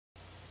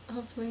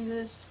hopefully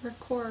this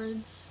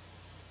records.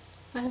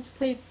 I have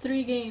played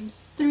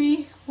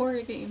 3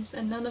 horror games,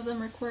 and none of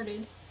them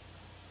recorded.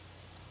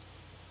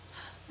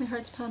 My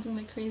heart's pounding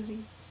like crazy.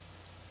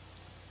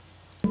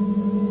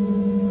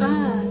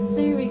 Ah,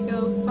 there we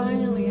go,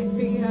 finally I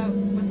figured out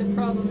what the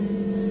problem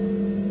is.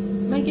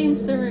 My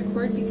games don't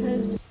record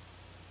because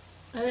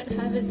I didn't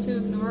have it to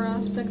ignore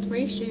aspect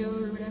ratio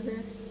or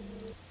whatever.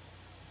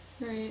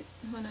 Alright,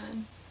 hold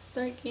on.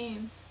 Start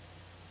game.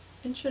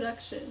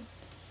 Introduction.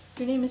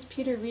 Your name is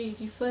Peter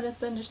Reed. You fled a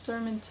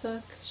thunderstorm and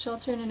took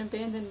shelter in an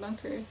abandoned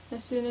bunker.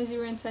 As soon as you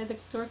were inside, the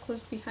door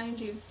closed behind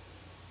you.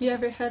 You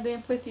have your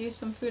headlamp with you,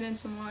 some food and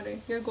some water.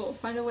 Your goal,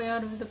 find a way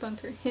out of the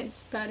bunker.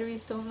 Hint,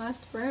 batteries don't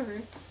last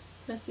forever.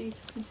 Press E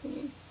to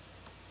continue.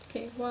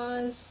 Okay,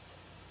 WASD,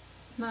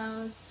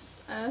 mouse,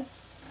 F.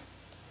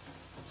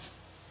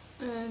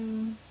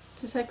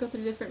 To cycle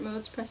through different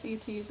modes, press E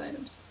to use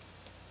items.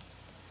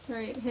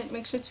 Alright, hint,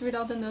 make sure to read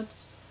all the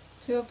notes.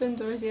 To open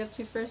doors, you have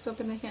to first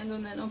open the handle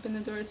and then open the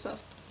door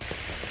itself.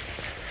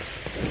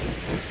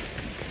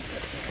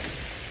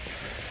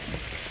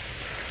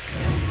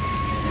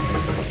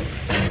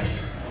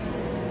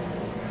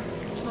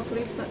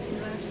 Hopefully it's not too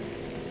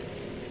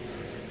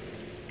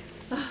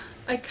loud.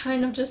 I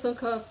kind of just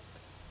woke up.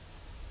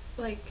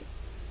 Like,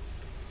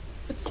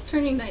 it's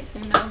turning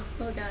nighttime now.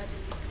 Oh god.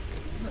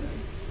 Hold on.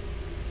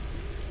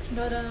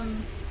 But,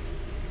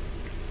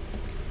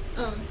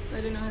 oh, I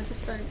didn't know how to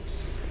start.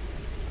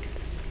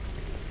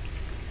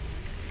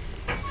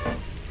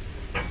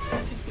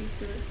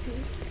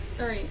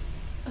 Alright,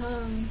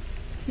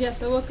 yeah,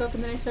 so I woke up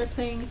and then I started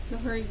playing the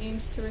horror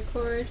games to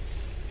record.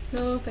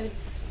 Nope, I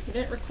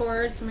didn't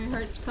record, so my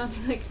heart's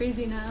pounding like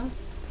crazy now.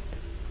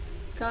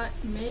 Got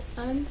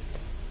mittens?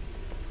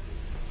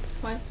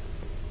 What?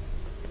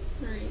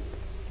 Alright.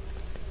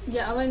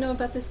 Yeah, all I know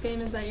about this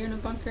game is that you're in a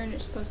bunker and you're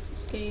supposed to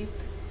escape.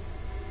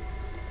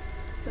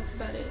 That's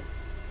about it.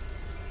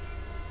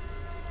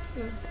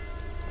 Ooh.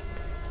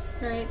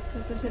 Alright,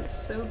 this isn't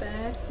so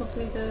bad.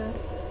 Hopefully the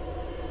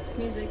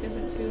music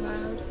isn't too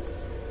loud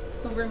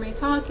over my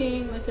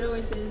talking, like it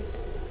always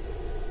is.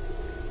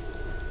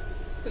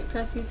 Wait,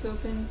 press E to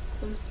open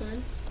closed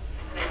doors.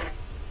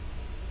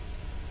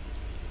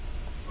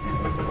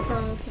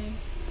 Oh, okay.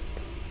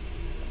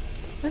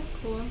 That's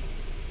cool.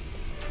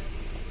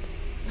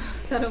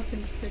 That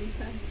opens pretty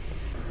fast.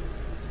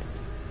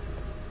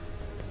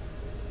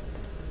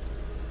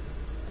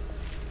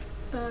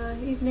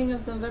 Evening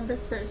of November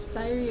 1st,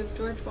 Diary of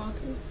George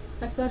Walker.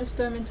 I fled a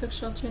storm and took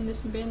shelter in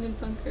this abandoned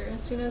bunker.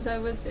 As soon as I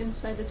was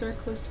inside, the door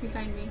closed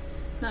behind me.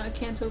 Now I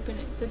can't open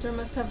it. The door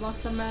must have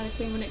locked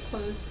automatically when it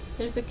closed.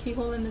 There's a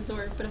keyhole in the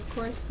door, but of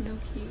course, no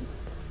key.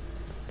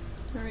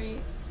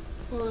 Alright.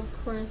 Well,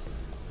 of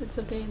course, it's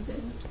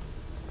abandoned.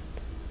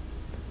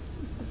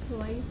 Is this a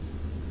light?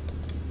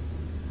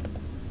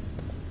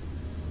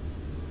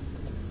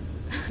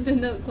 The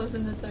note glows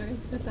in the dark.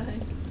 What the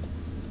heck?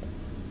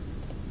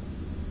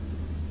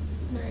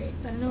 Alright,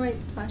 I don't know why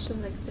it flashes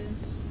like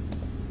this.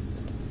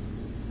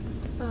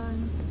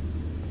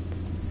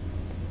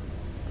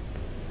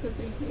 Let's go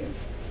through here.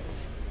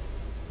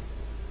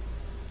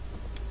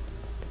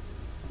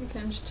 Okay,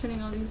 I'm just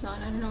turning all these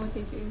on. I don't know what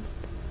they do.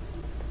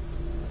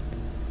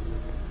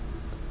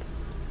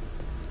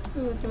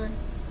 Ooh, a door.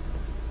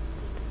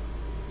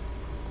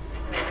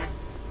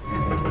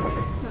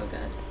 Oh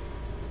god.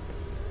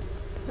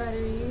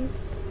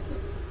 Batteries.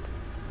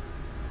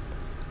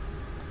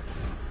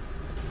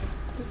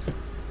 Oops.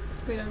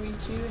 Wait, I'll read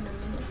you in a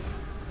minute.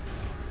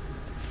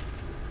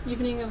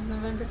 Evening of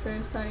November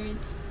 1st, diary.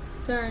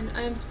 Darn,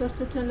 I am supposed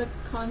to attend the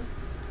conf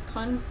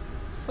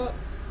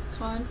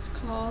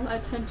call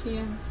at 10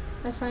 p.m.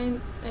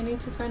 I need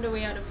to find a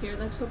way out of here.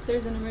 Let's hope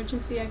there's an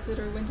emergency exit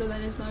or window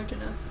that is large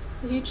enough.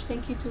 A huge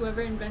thank you to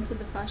whoever invented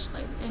the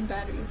flashlight and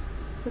batteries.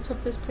 Let's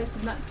hope this place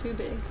is not too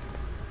big.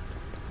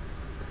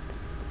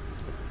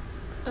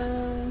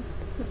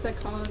 What's that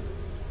called?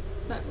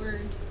 That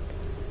word.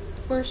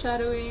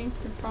 Foreshadowing.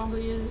 It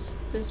probably is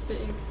this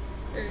big.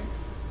 Or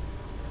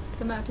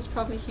the map is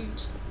probably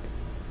huge.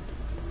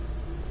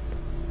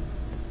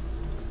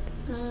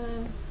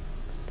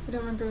 I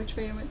don't remember which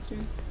way I went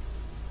through.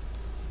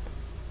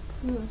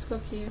 Ooh, let's go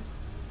up here.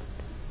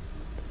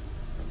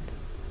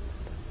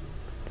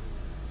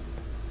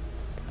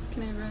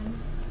 Can I run?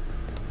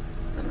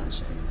 I'm not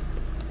sure.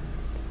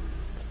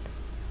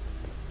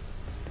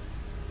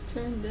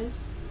 Turn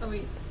this. Oh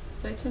wait,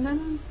 did I turn that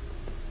on?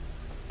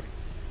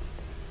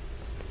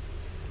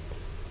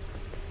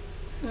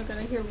 Oh god,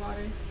 I hear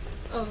water.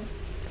 Oh.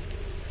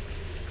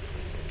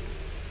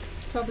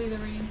 It's probably the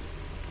rain.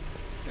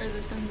 Or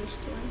the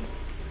thunderstorm.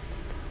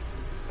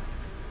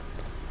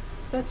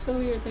 That's so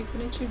weird, like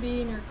wouldn't you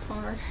be in your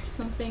car or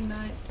something,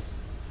 not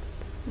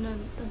in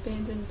an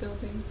abandoned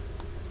building?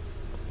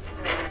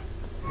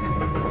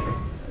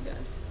 Oh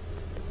god.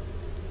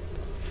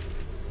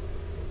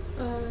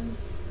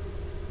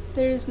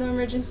 There is no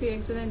emergency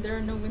exit and there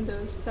are no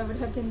windows. That would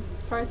have been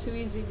far too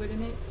easy,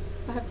 wouldn't it?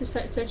 I'll have to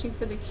start searching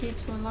for the key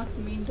to unlock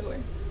the main door.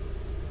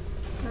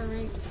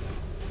 Alright.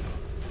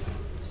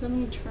 So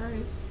many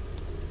jars.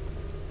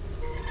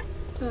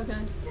 Oh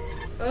god.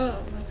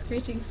 Oh, that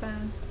screeching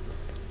sound.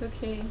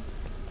 Okay.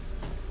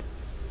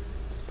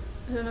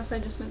 I don't know if I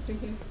just went through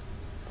here.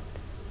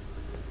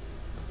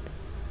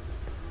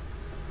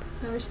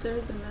 I wish there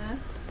was a map.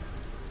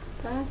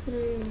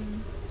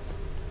 Bathroom.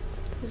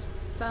 There's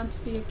bound to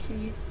be a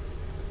key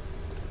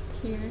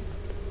here.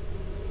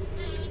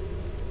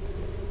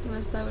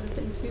 Unless that would have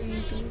been too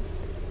easy.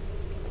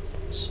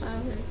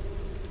 Shower.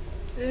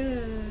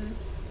 Ugh.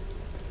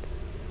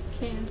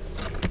 Can't.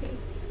 Okay.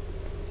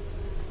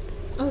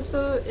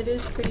 Also, it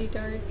is pretty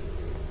dark.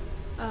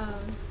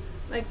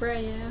 Like where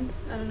I am.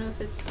 I don't know if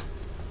it's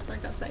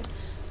dark outside.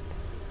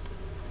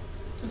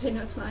 Okay,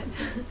 no it's not.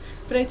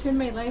 But I turned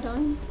my light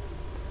on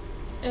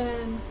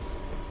and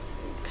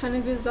it kind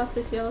of gives off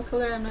this yellow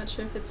color. I'm not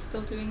sure if it's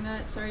still doing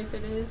that. Sorry if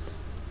it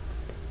is.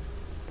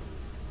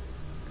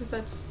 Because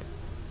that's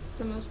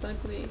the most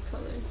ugly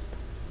color.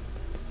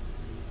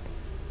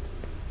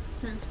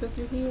 Alright, let's go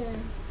through here.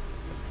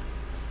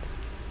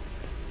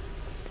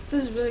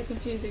 This is really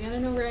confusing. I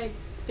don't know where I've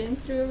been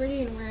through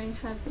already and where I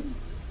haven't.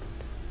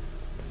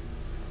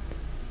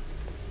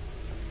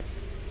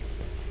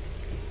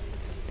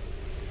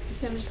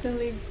 Okay, I'm just gonna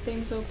leave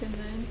things open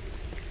then.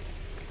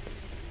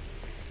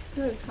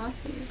 Good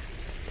coffee.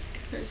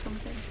 Or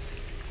something.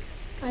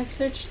 I've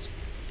searched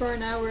for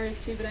an hour or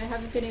two, but I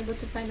haven't been able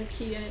to find the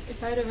key yet.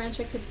 If I had a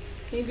wrench, I could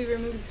maybe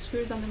remove the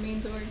screws on the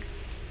main door.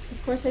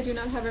 Of course, I do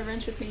not have a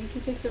wrench with me. Who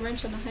takes a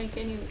wrench on a hike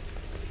anyways?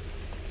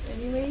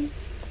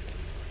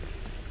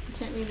 I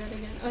can't read that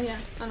again. Oh yeah,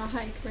 on a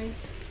hike, right?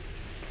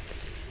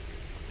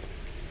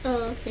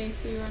 Oh, okay,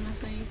 so you're on a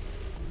hike.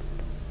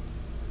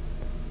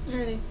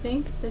 Alright, I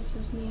think this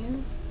is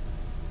new.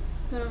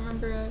 I don't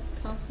remember a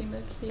coffee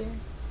mug here.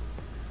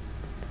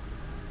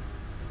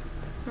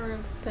 Or a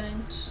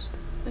bench.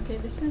 Okay,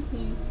 this is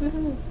new.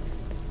 Woohoo!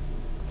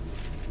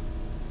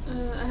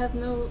 I have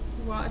no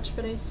watch,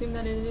 but I assume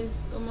that it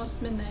is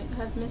almost midnight. I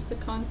have missed the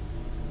call.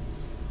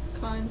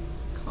 I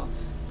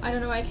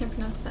don't know why I can't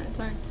pronounce that,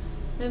 darn.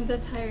 I'm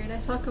dead tired. I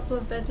saw a couple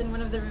of beds in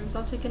one of the rooms.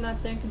 I'll take a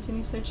nap there and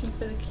continue searching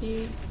for the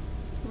key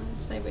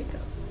once I wake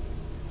up.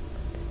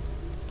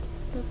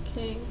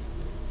 Okay.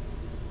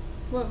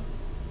 Whoa.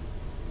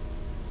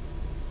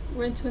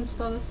 Where to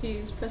install the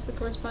fuse. Press the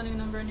corresponding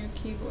number on your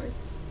keyboard.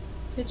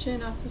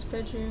 Kitchen, office,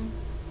 bedroom.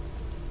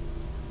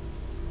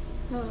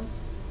 Oh.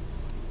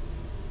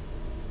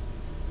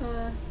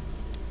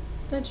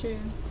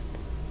 Bedroom.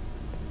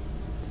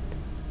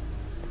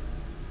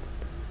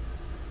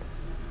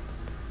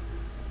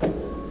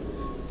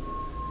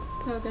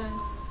 Oh god.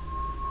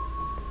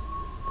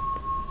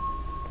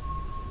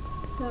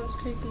 That was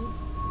creepy.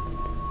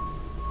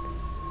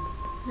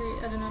 Hurry,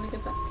 I don't know how to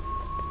get back.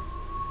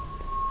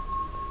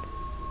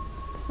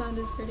 The sound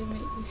is hurting my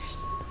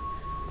ears.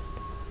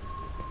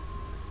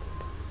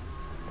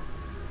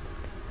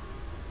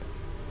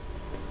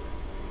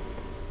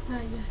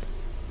 Ah,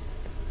 yes.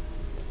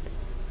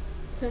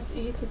 Press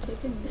E to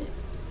take a nip.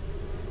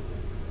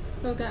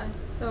 Oh god.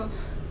 Oh.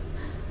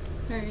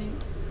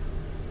 Alright.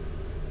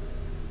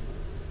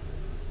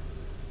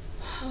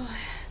 Oh,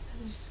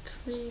 that is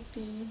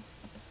creepy.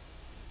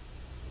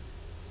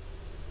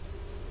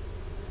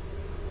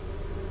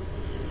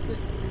 Dude,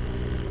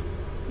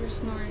 you're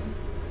snoring.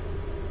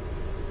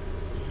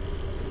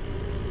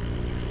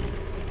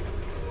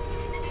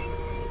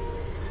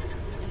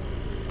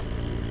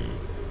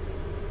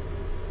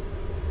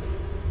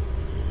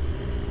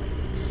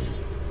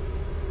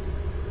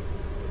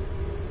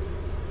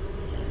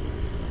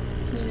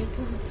 Can you wake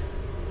up?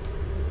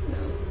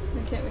 No,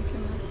 I can't wake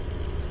him up.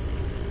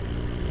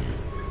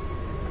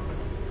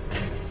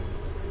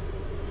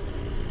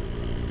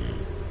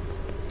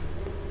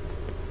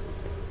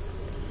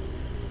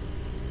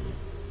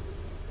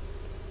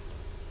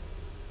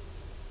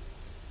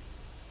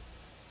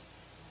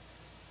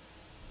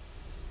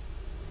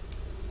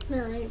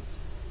 Alright,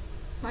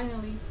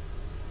 finally.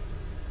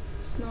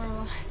 Snore a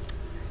lot.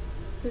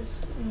 Is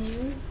this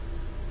new?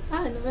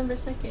 Ah, November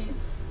 2nd.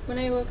 When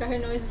I awoke, I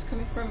heard noises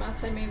coming from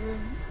outside my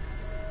room.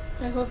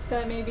 I hoped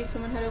that maybe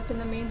someone had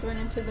opened the main door and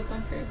entered the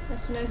bunker.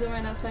 As soon as I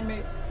went outside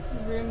my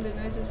room, the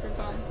noises were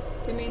gone.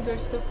 The main door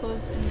is still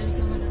closed and there's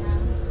no one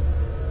around.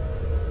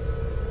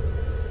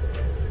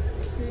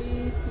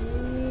 Creepy.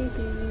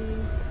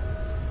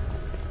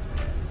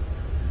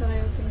 Thought I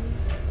opened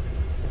these.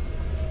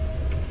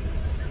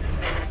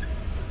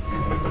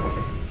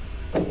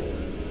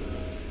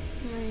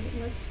 Alright,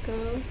 let's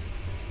go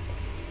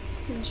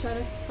and try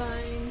to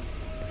find...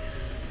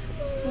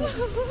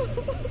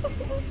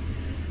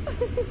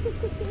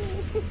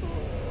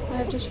 I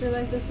have just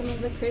realized that some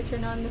of the crates are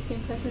not in the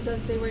same places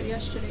as they were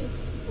yesterday.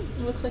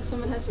 It looks like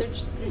someone has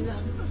searched through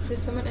them.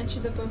 Did someone enter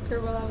the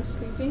bunker while I was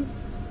sleeping?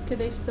 Could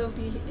they still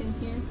be in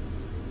here?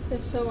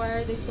 If so, why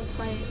are they so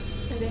quiet?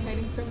 Are they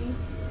hiding from me?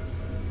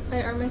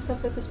 I arm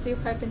myself with a steel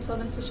pipe and tell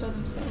them to show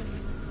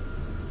themselves.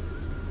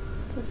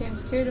 Okay, I'm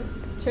scared of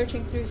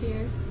searching through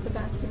here, the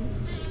bathroom.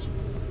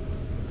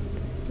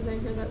 Because I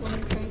heard that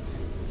woman cry,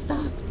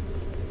 "Stop!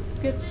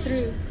 Get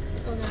through!"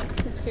 Oh god,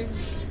 that scared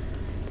me.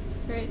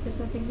 Alright, there's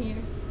nothing here.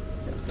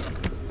 That's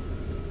good.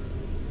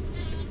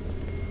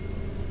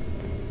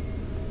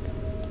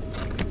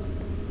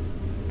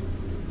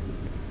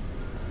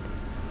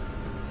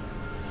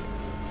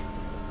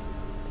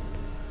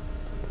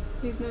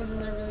 These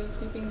noises are really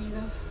creeping me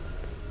though.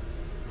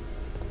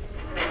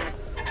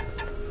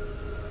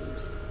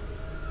 Oops.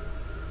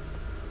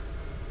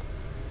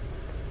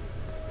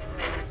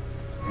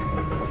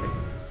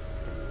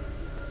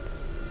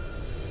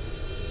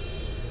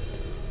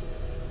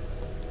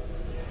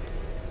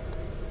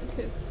 I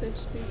could switch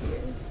through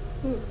here.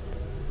 Ooh.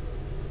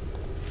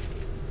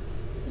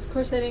 Of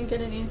course I didn't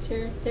get an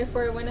answer,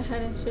 therefore I went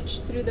ahead and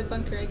switched through the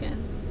bunker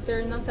again.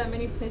 There are not that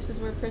many places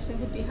where a person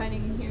could be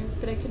hiding in here,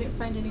 but I couldn't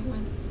find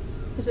anyone.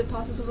 Is it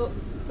possible?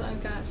 Oh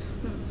god.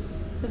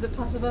 Is it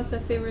possible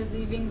that they were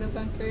leaving the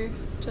bunker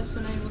just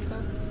when I woke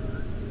up?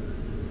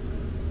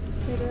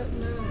 I don't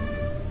know.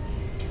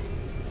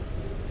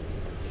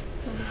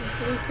 Oh, this is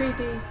pretty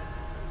creepy.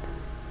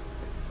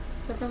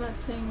 Except I'm not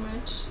saying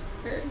much,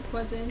 or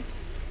wasn't.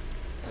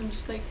 I'm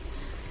just like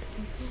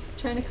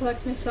trying to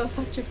collect myself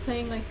after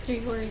playing like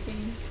 3 horror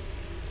games.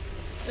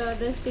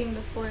 This being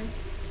the 4th.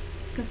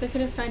 Since I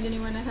couldn't find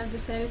anyone, I have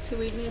decided to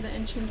wait near the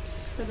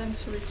entrance for them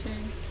to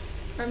return.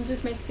 Armed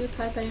with my steel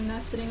pipe, I am now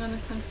sitting on the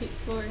concrete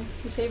floor.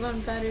 To save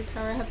on battery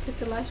power, I have put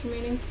the last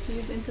remaining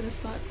fuse into the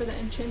slot for the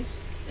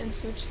entrance and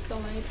switched the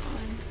light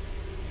on.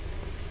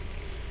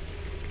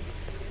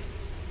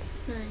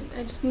 Alright,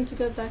 I just need to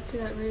go back to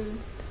that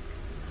room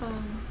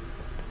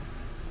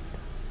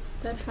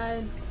that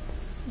had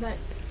that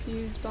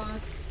fuse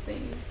box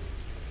thing.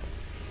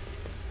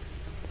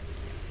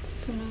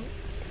 So no.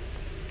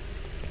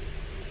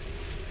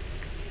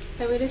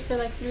 I waited for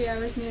like 3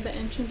 hours near the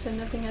entrance and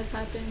nothing has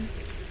happened.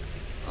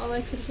 All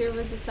I could hear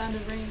was the sound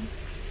of rain.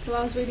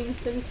 While I was waiting, I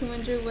started to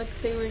wonder what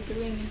they were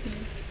doing in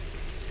here.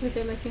 Were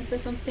they looking for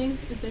something?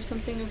 Is there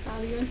something of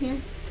value in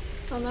here?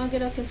 I'll now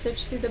get up and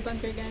search through the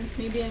bunker again.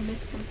 Maybe I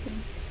missed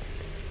something.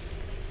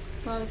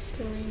 Wow, it's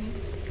still raining.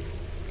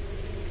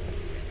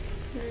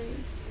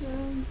 Alright,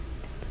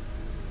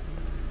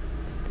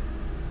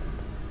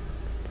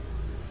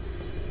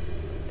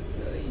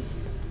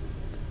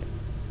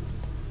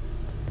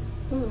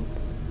 ooh,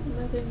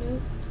 leather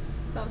notes.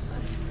 That was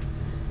fast.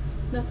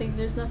 Nothing.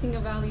 There's nothing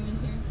of value in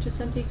here.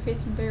 Just empty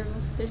crates and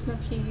barrels. There's no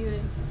key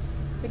either.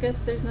 I guess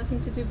there's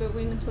nothing to do but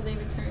wait until they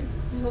return.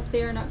 I hope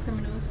they are not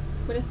criminals.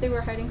 What if they were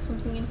hiding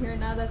something in here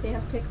and now that they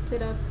have picked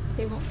it up,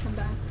 they won't come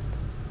back?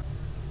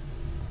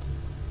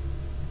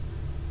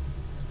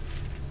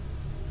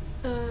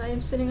 I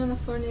am sitting on the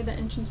floor near the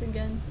entrance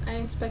again. I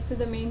inspected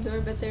the main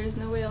door, but there is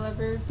no way I'll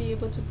ever be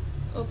able to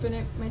open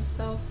it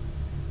myself.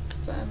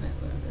 But whatever.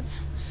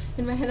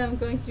 In my head, I'm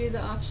going through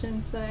the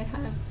options that I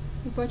have.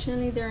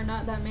 Unfortunately, there are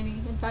not that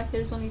many. In fact,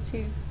 there's only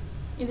 2.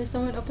 Either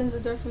someone opens the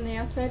door from the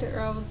outside, or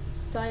I will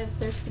die of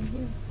thirst in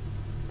here.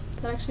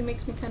 That actually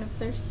makes me kind of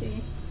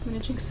thirsty. I'm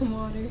gonna drink some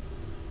water.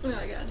 Oh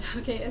my god.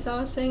 Okay, as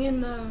I was saying in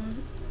the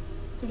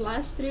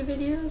last 3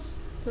 videos,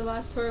 the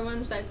last horror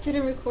ones that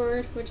didn't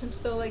record, which I'm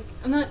still like,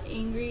 I'm not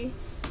angry,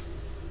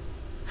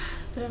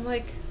 but I'm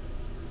like,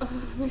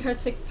 oh, my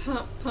heart's like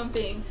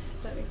pumping.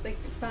 That makes like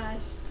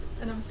fast,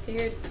 and I'm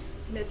scared,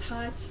 and it's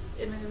hot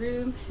in my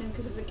room, and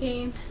because of the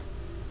game,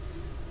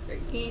 or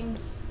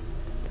games.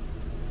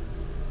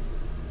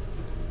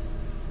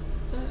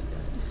 Oh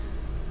god.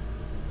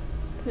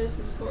 This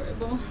is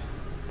horrible.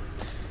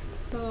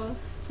 Well,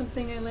 it's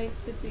something I like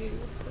to do,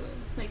 so,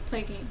 like,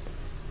 play games.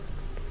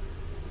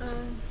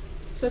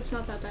 So it's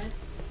not that bad.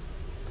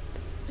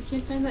 I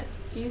can't find that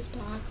fuse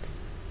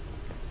box.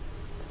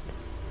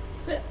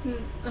 But,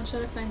 I'll try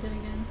to find it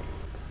again.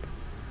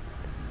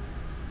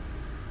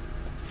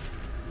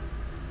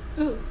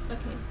 Ooh,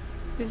 okay.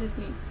 This is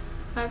neat.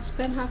 I've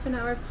spent half an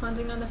hour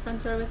ponding on the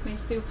front door with my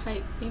steel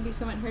pipe. Maybe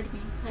someone heard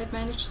me. I've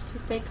managed to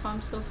stay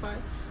calm so far.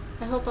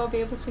 I hope I'll be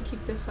able to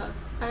keep this up.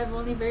 I have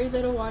only very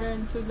little water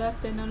and food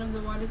left, and none of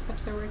the water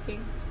taps are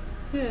working.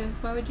 Ugh,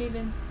 why would you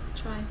even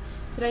try?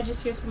 Did I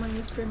just hear someone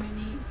whisper my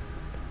name?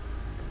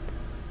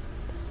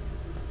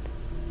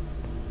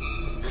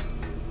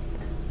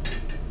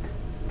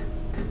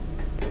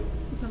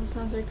 Those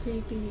sounds are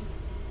creepy,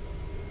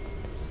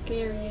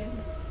 scary,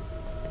 and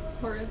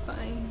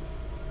horrifying.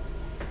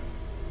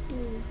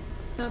 Ooh.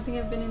 I don't think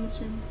I've been in this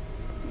room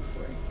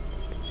before.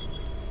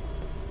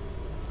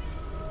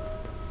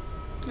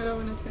 I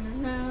don't want to turn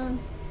around.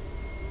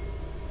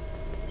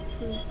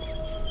 Ooh.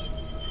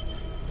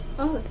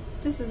 Oh,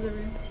 this is the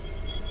room.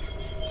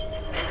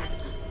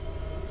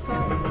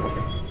 Stop.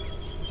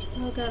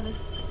 Oh god, is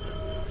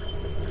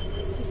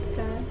this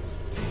gas?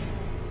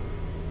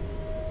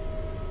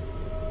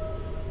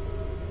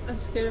 I'm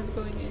scared of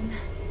going in.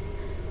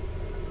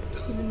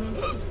 Even though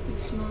it's just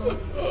this small.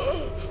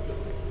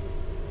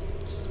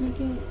 Just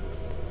making...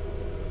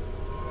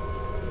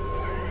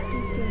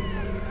 What is this?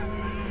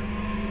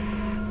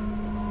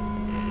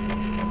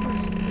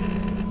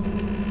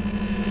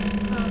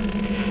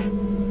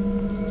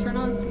 Let's turn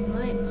on some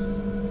lights.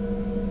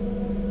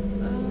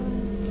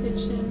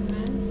 Kitchen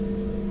mess.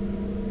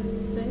 Is it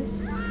this?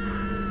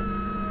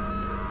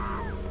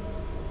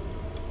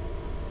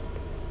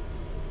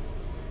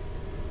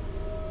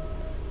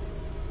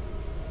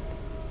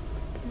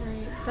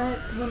 Alright, that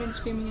woman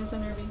screaming is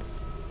unnerving.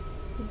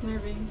 Is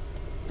nerving.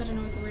 I don't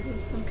know what the word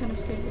is. I'm kind of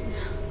scared right now.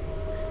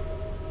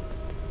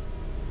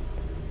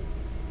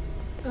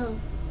 Oh.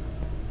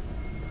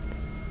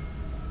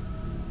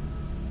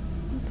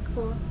 That's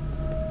cool.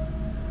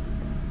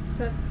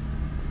 Except,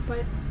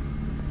 what?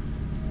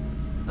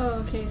 Oh,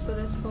 okay, so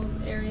this whole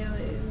area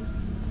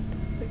is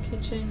the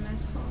kitchen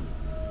mess hall.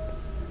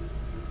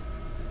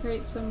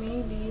 Right, so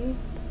maybe...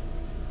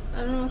 I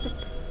don't know what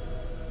the...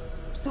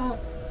 Stop!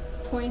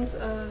 Point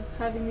of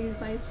having these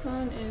lights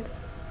on if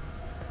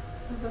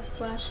I have a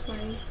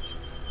flashlight.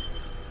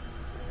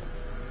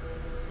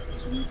 I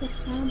don't know what that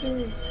sound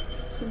is.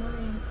 It's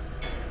annoying.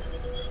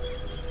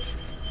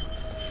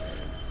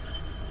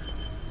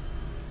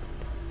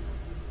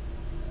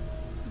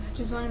 I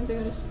just want him to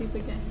go to sleep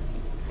again.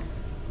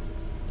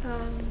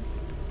 Alright,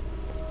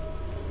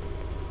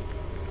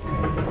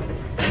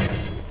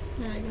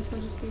 I guess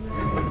I'll just leave that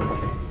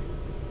open.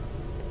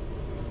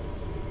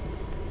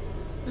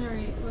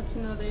 Alright, what's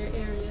another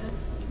area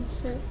I can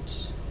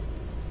search?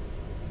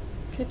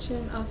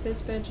 Kitchen,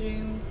 office,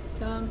 bedroom,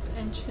 dump,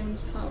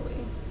 entrance,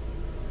 hallway.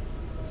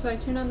 So I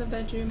turned on the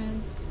bedroom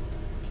and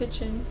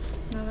kitchen.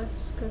 Now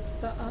let's go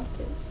to the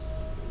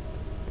office.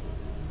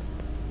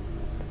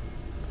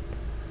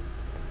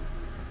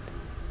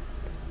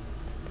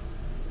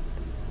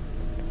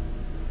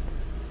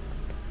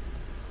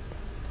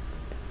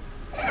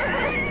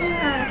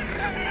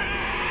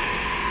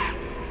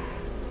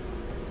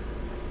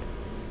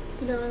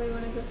 I don't really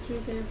want to go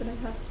through there, but I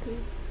have to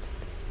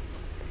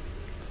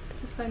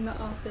find the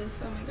office.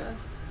 Oh my god.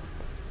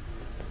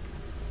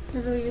 I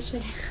really wish I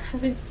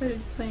haven't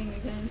started playing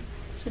again.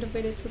 Should have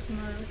waited till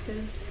tomorrow,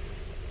 because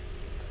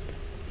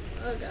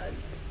oh god.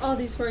 All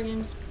these horror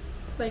games,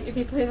 like, if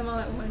you play them all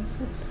at once,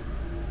 it's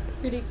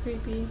pretty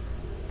creepy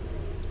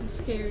and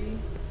scary.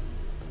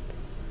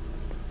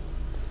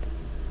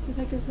 What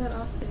the heck is that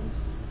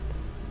office?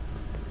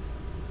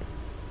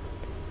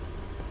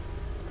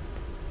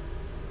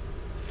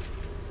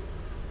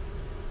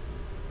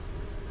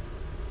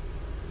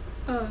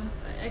 Oh,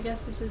 I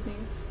guess this is new.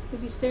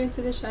 If you stare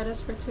into the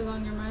shadows for too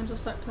long, your mind will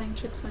start playing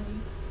tricks on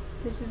you.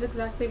 This is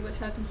exactly what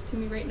happens to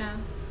me right now.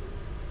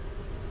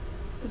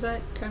 Is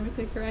that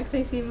grammatically correct?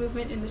 I see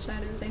movement in the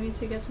shadows. I need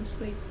to get some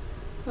sleep.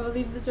 I will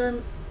leave the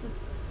dorm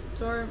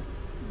door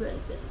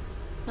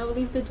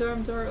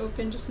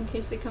open just in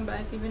case they come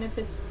back. Even if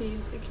it's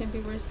thieves, it can't be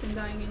worse than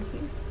dying in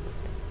here.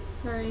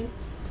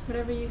 Alright,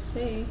 whatever you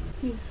say.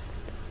 Phew.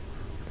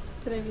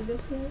 Did I read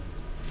this yet?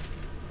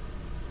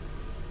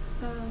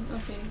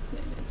 Okay,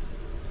 yeah.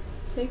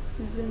 Take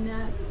the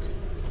nap.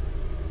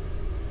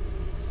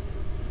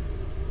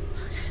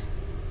 Okay.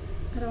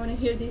 I don't want to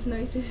hear these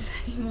noises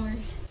anymore.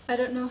 I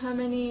don't know how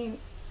many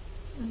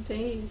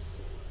days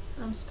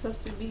I'm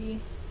supposed to be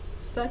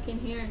stuck in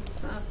here.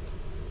 Stop.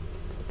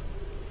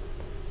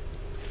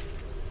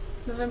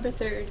 November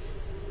 3rd.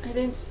 I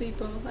didn't sleep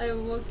well. I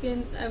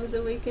was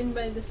awakened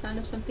by the sound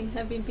of something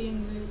heavy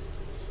being moved.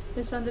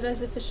 It sounded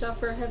as if a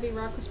shelf or a heavy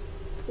rock was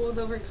pulled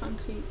over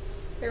concrete.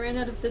 I ran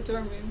out of the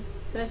dorm room,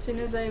 but as soon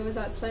as I was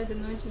outside, the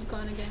noise was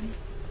gone again.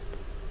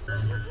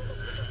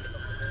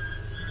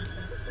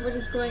 What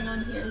is going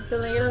on here? The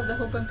layout of the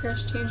whole bunker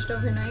has changed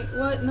overnight?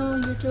 What? No,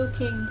 you're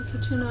joking.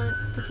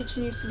 The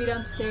kitchen used to be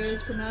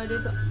downstairs, but now it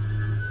is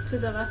to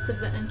the left of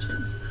the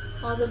entrance.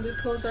 All the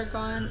loopholes are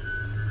gone.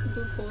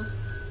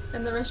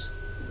 And the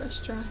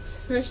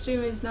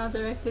restroom is now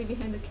directly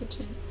behind the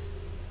kitchen.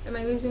 Am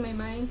I losing my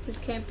mind? This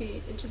can't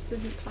be. It just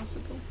isn't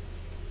possible.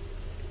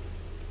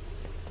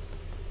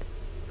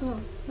 Oh,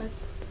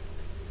 what?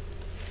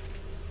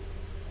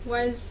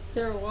 Why is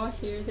there a wall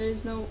here? There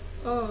was no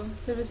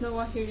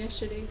wall here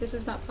yesterday. This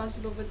is not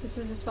possible, but this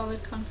is a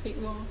solid concrete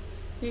wall.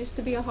 There used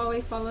to be a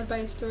hallway followed by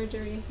a storage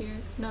area here.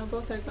 Now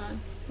both are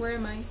gone. Where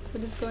am I?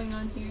 What is going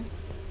on here?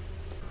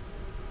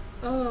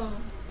 Oh,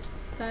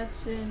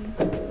 that's in...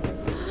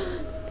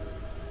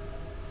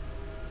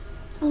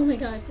 Oh my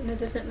god, in a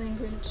different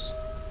language.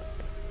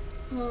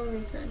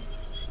 Holy crap.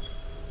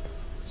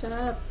 Shut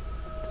up.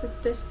 Is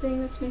it this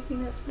thing that's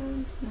making that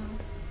sound? No.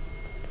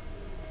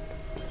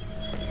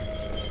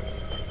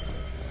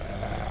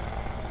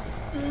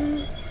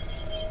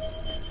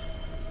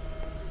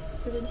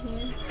 Is it in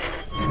here?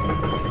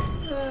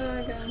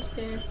 Oh god, I'm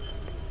scared.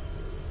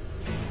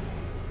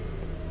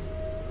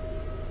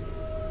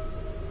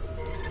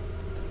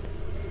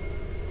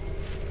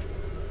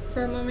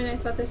 For a moment I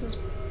thought this was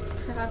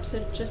perhaps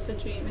just a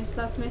dream. I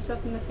slapped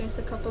myself in the face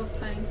a couple of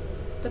times,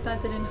 but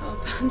that didn't help.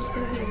 I'm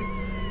still here.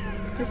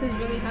 This is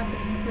really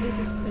happening. What is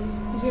this place?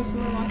 I hear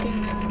someone walking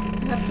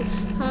around. I have to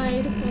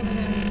hide. Oh my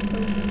god,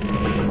 close the door.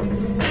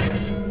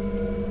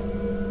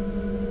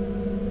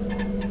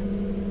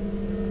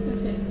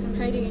 Okay, I'm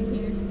hiding in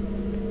here.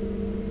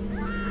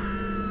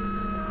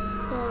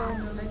 Oh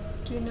no, I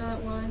do not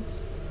want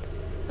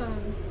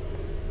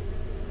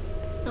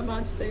a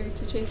monster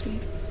to chase me.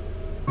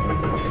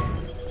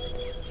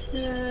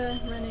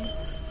 Running.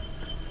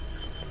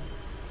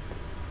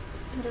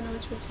 I don't know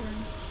which way to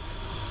run.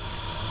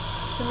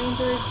 The main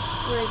door is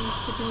where it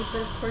used to be,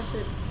 but of course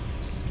it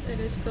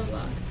is still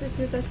locked. It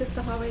feels as if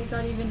the hallway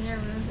got even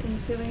narrower and the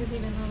ceiling is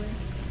even lower.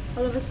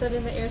 All of a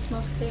sudden the air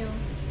smells stale.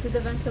 Did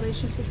the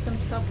ventilation system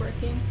stop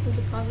working? Was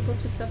it possible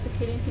to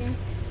suffocate in here?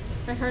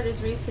 My heart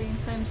is racing.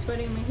 I am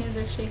sweating. My hands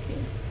are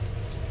shaking.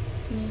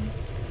 It's me.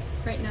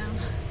 Right now.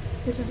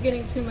 This is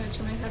getting too much.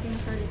 Am I having a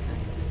heart attack?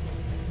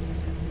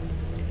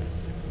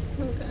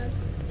 Oh god.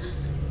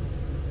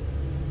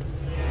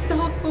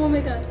 Stop! Oh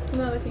my god. I'm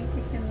not looking.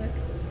 I can't look.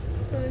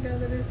 Oh god,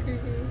 that is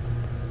creepy.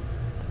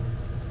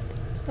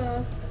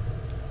 Stop.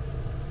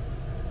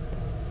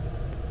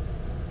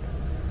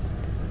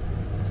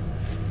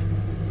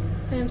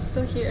 I am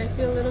still here. I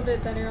feel a little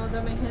bit better,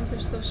 although my hands are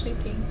still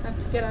shaking. I have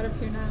to get out of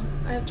here now.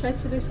 I have tried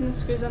to loosen the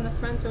screws on the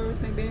front door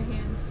with my bare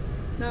hands.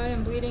 Now I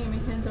am bleeding and my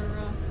hands are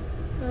raw.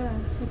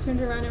 I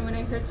turned around and when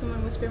I heard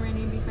someone whisper my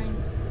name behind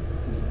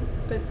me,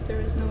 but there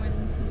was no one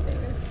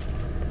there.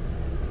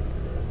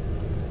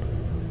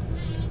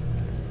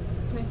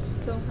 Can I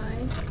still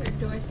hide? Or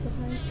do I still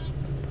hide?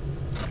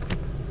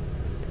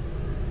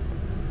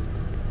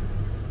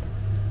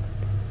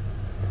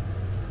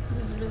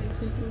 This is really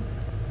creepy.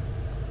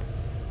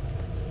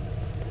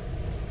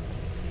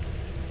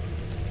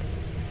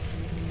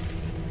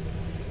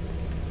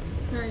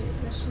 Alright,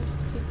 let's just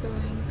keep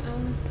going.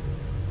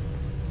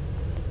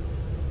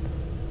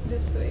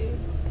 This way.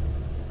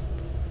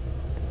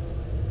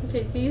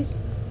 Okay, these,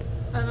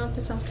 I don't know if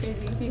this sounds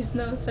crazy, these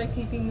notes are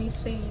keeping me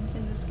sane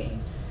in this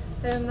game.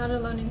 I am not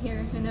alone in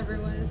here, I never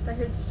was. I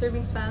heard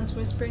disturbing sounds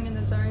whispering in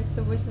the dark,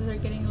 the voices are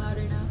getting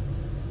louder now.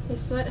 I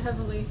sweat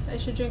heavily, I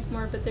should drink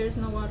more but there is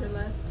no water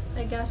left.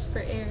 I gasp for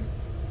air.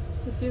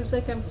 It feels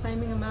like I'm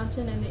climbing a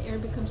mountain and the air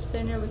becomes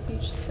thinner with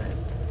each step.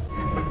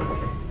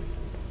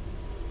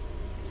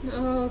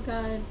 Oh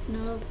god,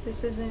 no,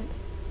 this isn't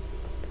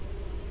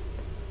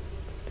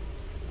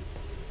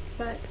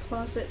that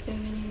closet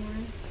thing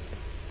anymore.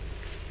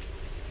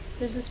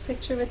 There's this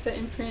picture with the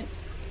imprint.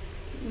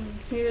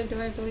 Neither do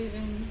I believe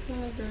in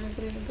however I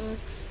believe it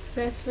goes,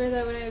 but I swear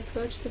that when I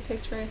approached the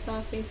picture I saw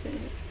a face in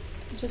it.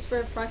 Just for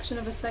a fraction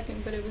of a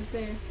second, but it was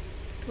there.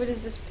 What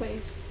is this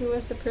place? Who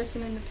was the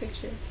person in the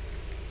picture?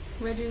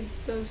 Where do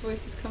those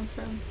voices come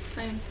from?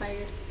 I am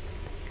tired.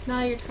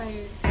 Now you're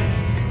tired.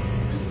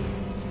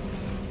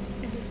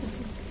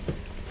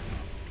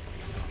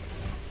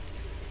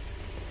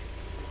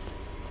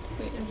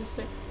 Wait, I'm just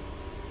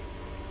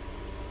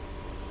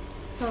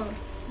oh,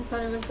 I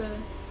thought it was a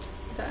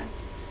bat.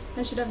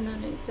 I should have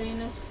known it.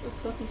 Diana's a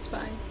filthy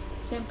spy.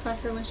 Sam caught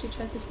her when she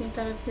tried to sneak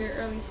out of here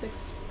early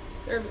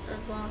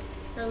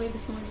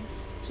this morning.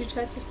 She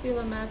tried to steal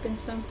a map and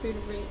some food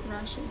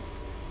rations.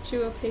 She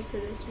will pay for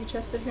this. We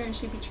trusted her and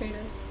she betrayed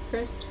us.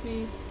 First,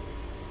 we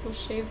will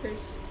shave her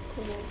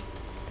skull.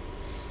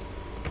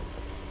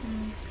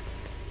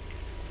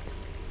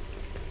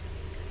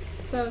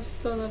 That was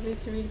so lovely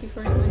to read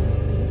before I went to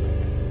sleep.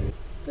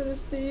 Go to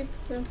sleep.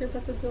 I don't care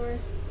about the door.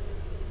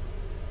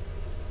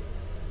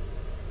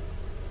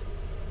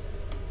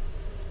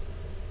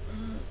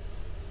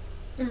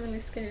 I'm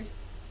really scared.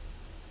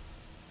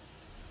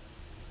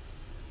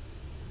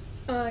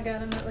 Oh my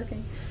god, I'm not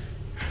looking.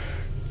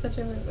 Such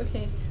a move.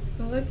 Okay,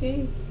 I'm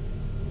looking.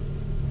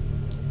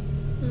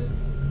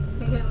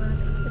 I can't look.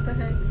 What the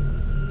heck?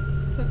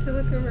 Do I have to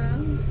look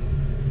around?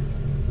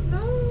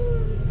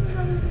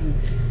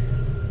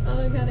 Oh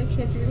my god, I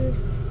can't do this.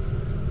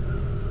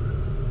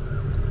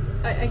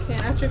 I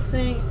can't. After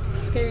playing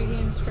scary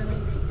games for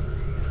like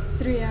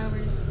 3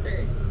 hours,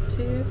 or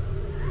 2,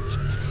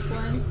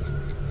 1,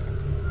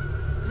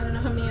 I don't know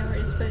how many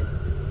hours, but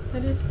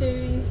that is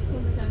scary. Oh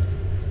my god.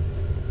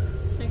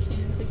 I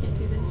can't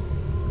do this.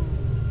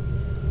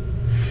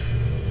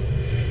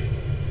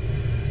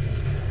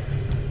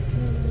 Can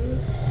I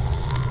move?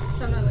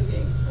 I'm not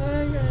looking. Oh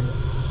my god.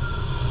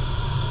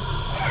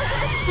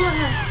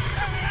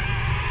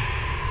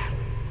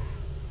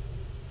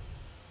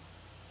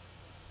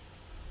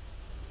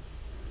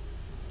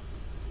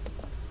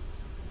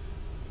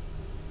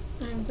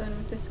 I'm done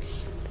with this game.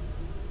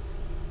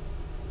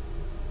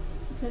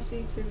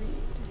 Proceed to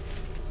read.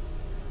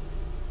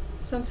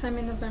 Sometime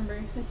in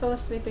November, I fell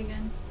asleep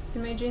again.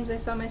 In my dreams I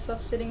saw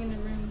myself sitting in a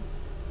room,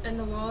 and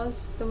the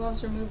walls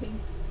were moving.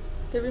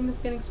 The room was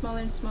getting smaller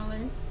and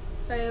smaller.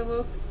 I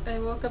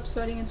woke up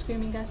sweating and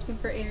screaming, gasping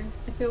for air.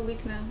 I feel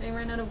weak now. I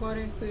ran out of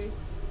water and food.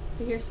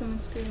 I hear someone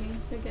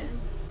screaming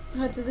again.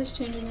 How did this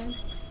change again?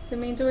 The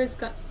main door is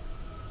gone.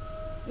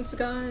 It's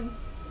gone.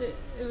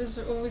 It was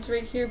always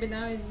right here, but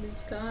now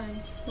it's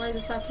gone. Why is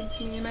this happening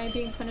to me? Am I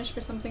being punished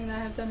for something that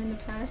I have done in the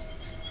past?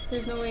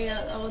 There's no way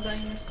I will die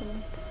in this school.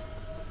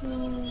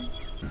 No.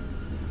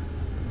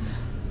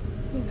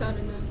 Thank God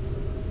it knows.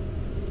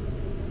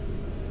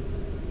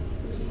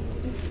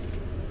 Read.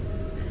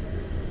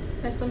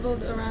 I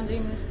stumbled around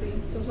aimlessly.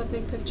 Those are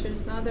big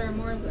pictures. Now there are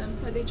more of them.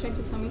 Are they trying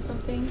to tell me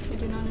something? I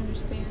do not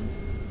understand.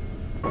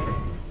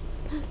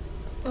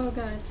 Oh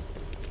God.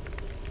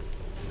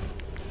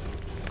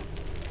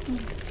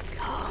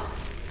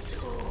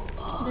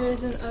 There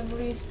is an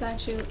ugly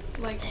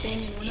statue-like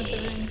thing in one of the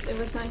rooms. It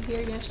was not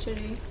here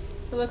yesterday.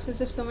 It looks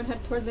as if someone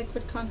had poured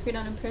liquid concrete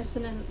on a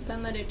person and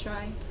then let it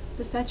dry.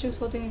 The statue is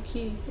holding a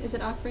key. Is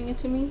it offering it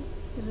to me?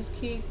 Is this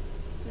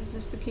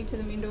the key to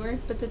the main door?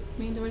 But the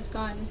main door is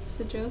gone. Is this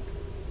a joke?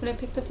 When I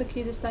picked up the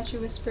key, the statue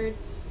whispered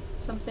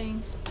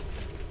something.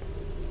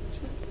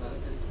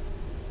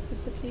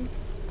 this the key?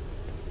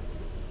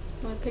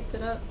 Oh, I picked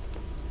it up.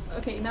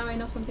 Okay, now I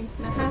know something's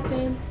gonna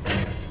happen.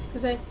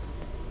 Cause I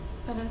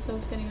don't know if I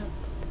was getting up.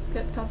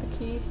 Got the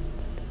key.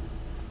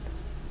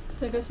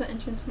 So I go to the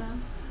entrance now.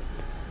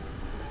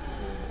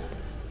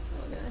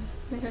 Oh god,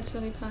 my heart's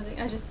really pounding.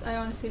 I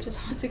honestly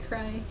just want to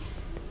cry.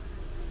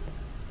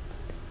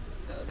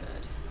 Oh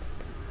god.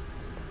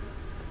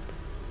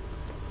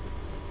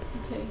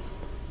 Okay.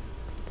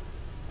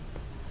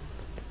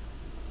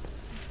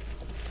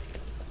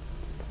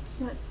 It's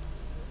not.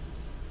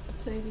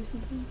 Did I do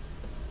something?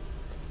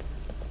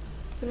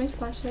 Did my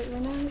flashlight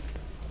run out?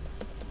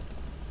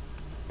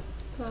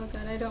 Oh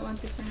god, I don't want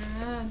to turn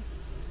around.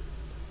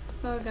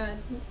 Oh god,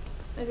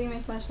 I think my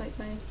flashlight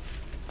died.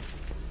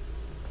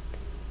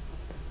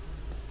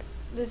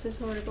 This is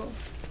horrible.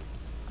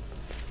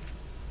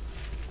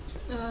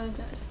 Oh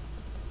god.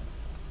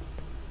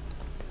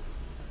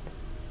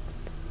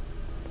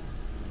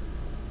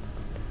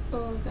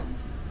 Oh god.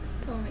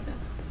 Oh my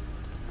god.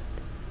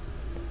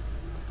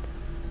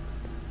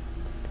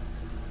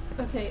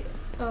 Okay.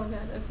 Oh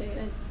god,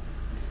 okay.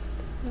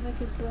 What the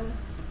heck is the...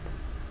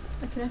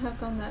 I couldn't have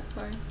gone that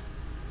far.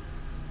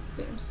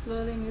 Wait, I'm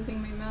slowly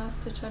moving my mouse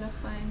to try to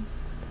find...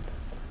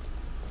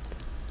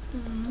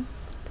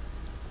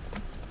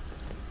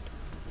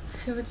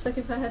 It would suck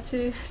if I had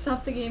to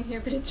stop the game here,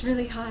 but it's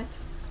really hot.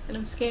 And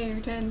I'm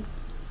scared and...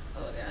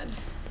 Oh god.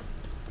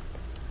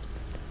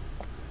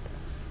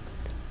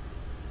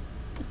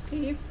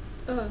 Escape?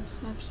 Oh,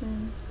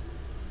 options.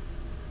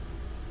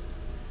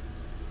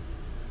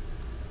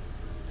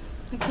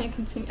 I can't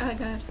continue. Oh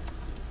god.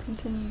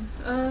 Continue.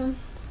 I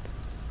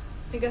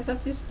guess I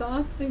have to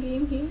stop the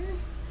game here?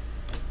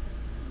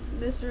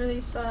 This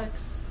really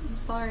sucks. I'm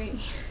sorry.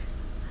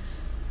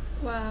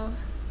 Wow.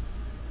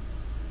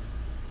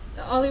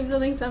 I'll leave the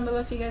link down below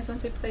if you guys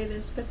want to play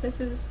this, but this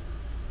is...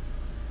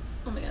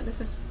 Oh my god, this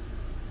is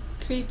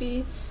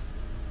creepy.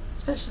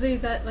 Especially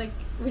that, like,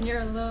 when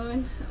you're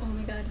alone. Oh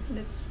my god, and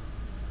it's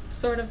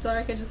sort of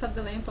dark. I just have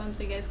the lamp on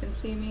so you guys can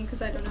see me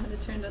because I don't know how to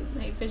turn the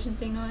night vision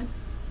thing on.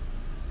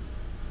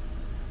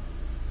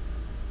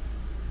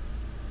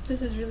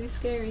 This is really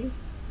scary.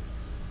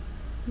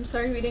 I'm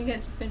sorry we didn't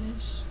get to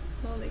finish.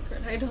 Holy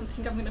crap, I don't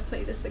think I'm gonna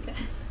play this again.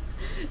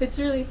 It's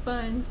really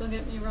fun, don't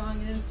get me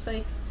wrong, and it's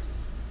like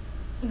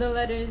the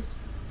letters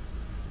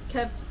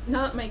kept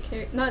not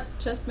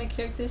just my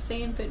character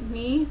saying, but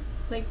me,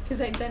 like, because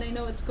then I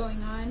know what's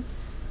going on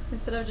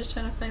instead of just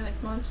trying to find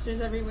like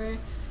monsters everywhere.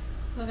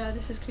 Oh god,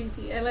 this is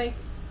creepy. I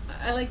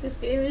like this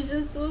game. It's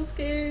just so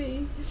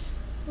scary.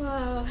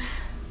 Wow.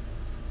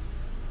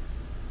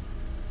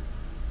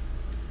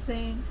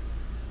 Zane.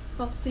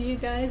 I'll see you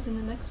guys in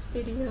the next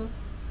video.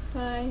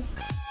 Bye.